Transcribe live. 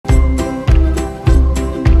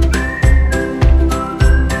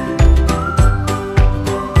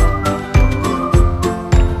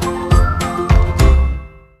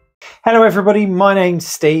Hello everybody, my name's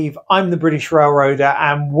Steve, I'm the British Railroader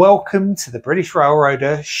and welcome to the British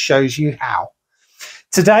Railroader Shows You How.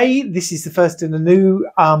 Today, this is the first in a new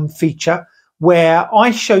feature where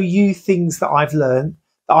I show you things that I've learned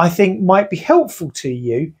that I think might be helpful to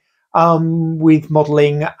you with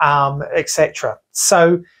modelling, etc.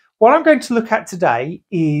 So what I'm going to look at today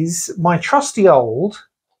is my trusty old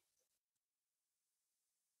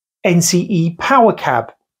NCE Powercab.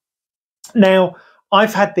 Now,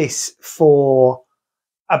 I've had this for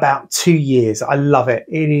about 2 years. I love it.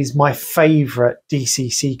 It is my favourite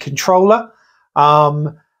DCC controller.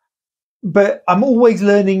 But I'm always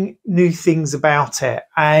learning new things about it.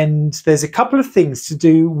 And there's a couple of things to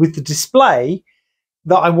do with the display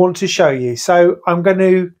that I want to show you. So I'm going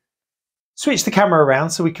to switch the camera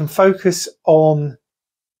around so we can focus on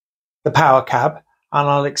the Powercab and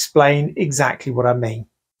I'll explain exactly what I mean.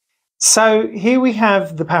 So here we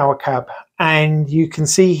have the Powercab and you can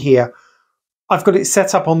see here I've got it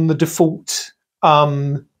set up on the default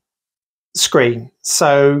screen.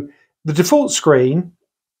 So the default screen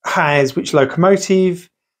has which locomotive,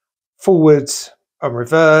 forwards and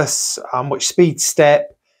reverse, which speed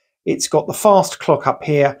step. It's got the fast clock up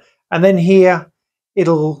here, and then here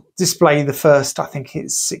it'll display the first, I think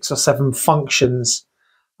it's 6 or 7 functions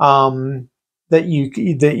that you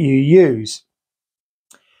use.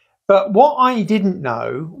 But what I didn't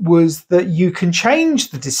know was that you can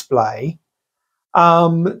change the display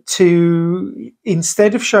to,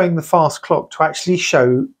 instead of showing the fast clock, to actually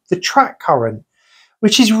show the track current,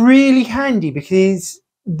 which is really handy because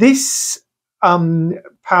this DCC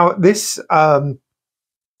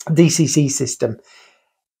system,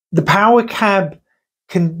 the Powercab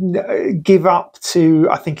can give up to,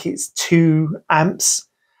 I think it's 2 amps,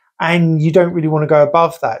 and you don't really want to go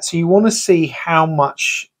above that. So you want to see how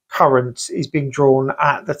much current is being drawn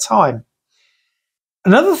at the time.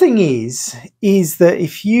 Another thing is that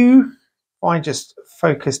if I just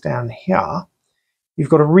focus down here, you've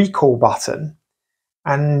got a recall button.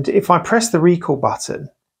 And if I press the recall button,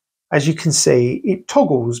 as you can see, it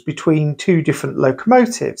toggles between 2 different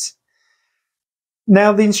locomotives.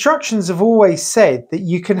 Now, the instructions have always said that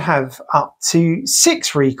you can have up to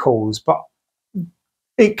 6 recalls, but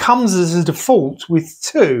it comes as a default with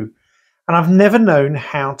 2. And I've never known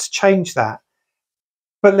how to change that.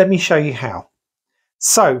 But let me show you how.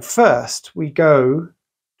 So first we go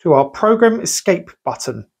to our program escape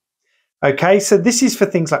button. Okay, so this is for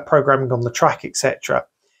things like programming on the track, etc.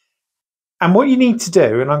 And what you need to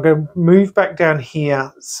do, and I'm going to move back down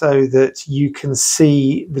here so that you can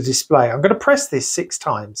see the display. I'm going to press this 6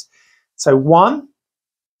 times. So 1,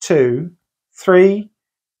 2, 3,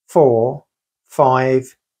 4,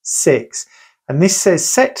 5, 6. And this says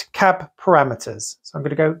set cab parameters. So I'm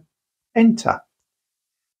going to go enter.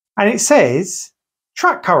 And it says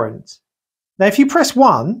track current. Now, if you press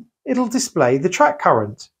 1, it'll display the track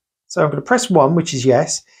current. So I'm going to press 1, which is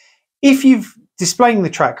yes. If you've displaying the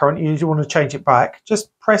track current, you want to change it back,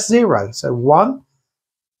 just press 0. So 1.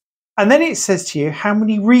 And then it says to you, how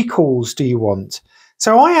many recalls do you want?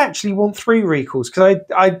 So I actually want 3 recalls because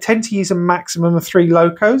I tend to use a maximum of 3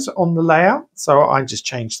 locos on the layout. So I just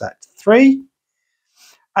changed that to 3.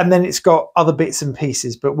 And then it's got other bits and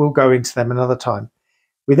pieces, but we'll go into them another time.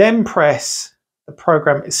 We then press the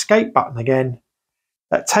program escape button again.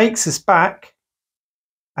 That takes us back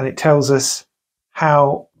and it tells us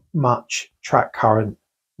how much track current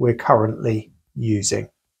we're currently using.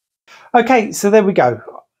 Okay, so there we go.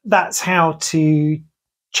 That's how to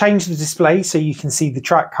change the display so you can see the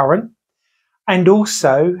track current, and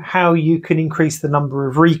also how you can increase the number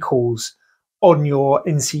of recalls on your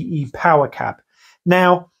NCE Powercab.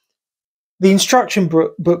 Now, the instruction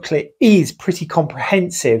booklet is pretty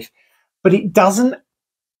comprehensive, but it doesn't,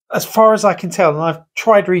 as far as I can tell, and I've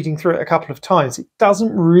tried reading through it a couple of times, it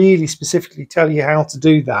doesn't really specifically tell you how to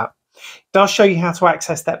do that. It does show you how to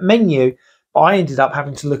access that menu, but I ended up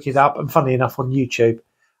having to look it up, and funny enough, on YouTube.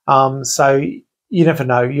 So you never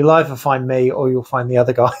know. You'll either find me or you'll find the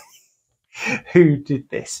other guy who did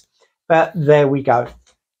this. But there we go.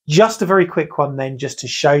 Just a very quick one then, just to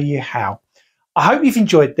show you how. I hope you've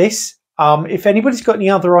enjoyed this. If anybody's got any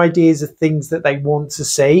other ideas of things that they want to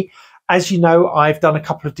see, as you know, I've done a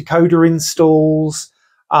couple of decoder installs.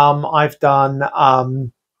 I've done,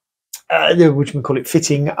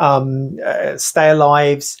 fitting stay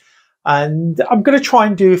alives. And I'm going to try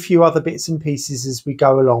and do a few other bits and pieces as we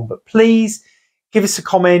go along. But please give us a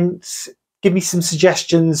comment. Give me some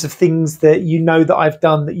suggestions of things that you know that I've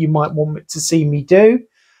done that you might want to see me do.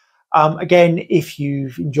 Again, if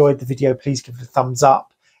you've enjoyed the video, please give it a thumbs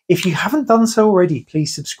up. If you haven't done so already,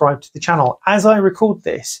 please subscribe to the channel. As I record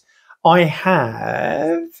this, I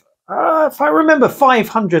have if I remember,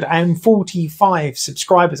 545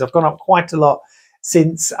 subscribers. I've gone up quite a lot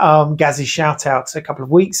since Gaz's shout out a couple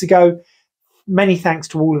of weeks ago. Many thanks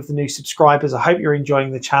to all of the new subscribers. I hope you're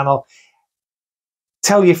enjoying the channel.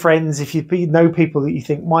 Tell your friends, if you know people that you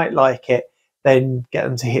think might like it, then get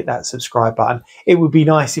them to hit that subscribe button. It would be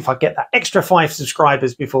nice if I get that extra 5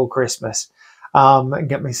 subscribers before Christmas and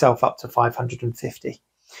get myself up to 550.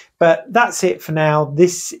 But that's it for now.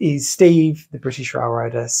 This is Steve, the British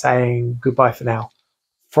Railroader, saying goodbye for now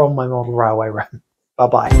from my model railway run.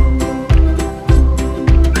 Bye-bye.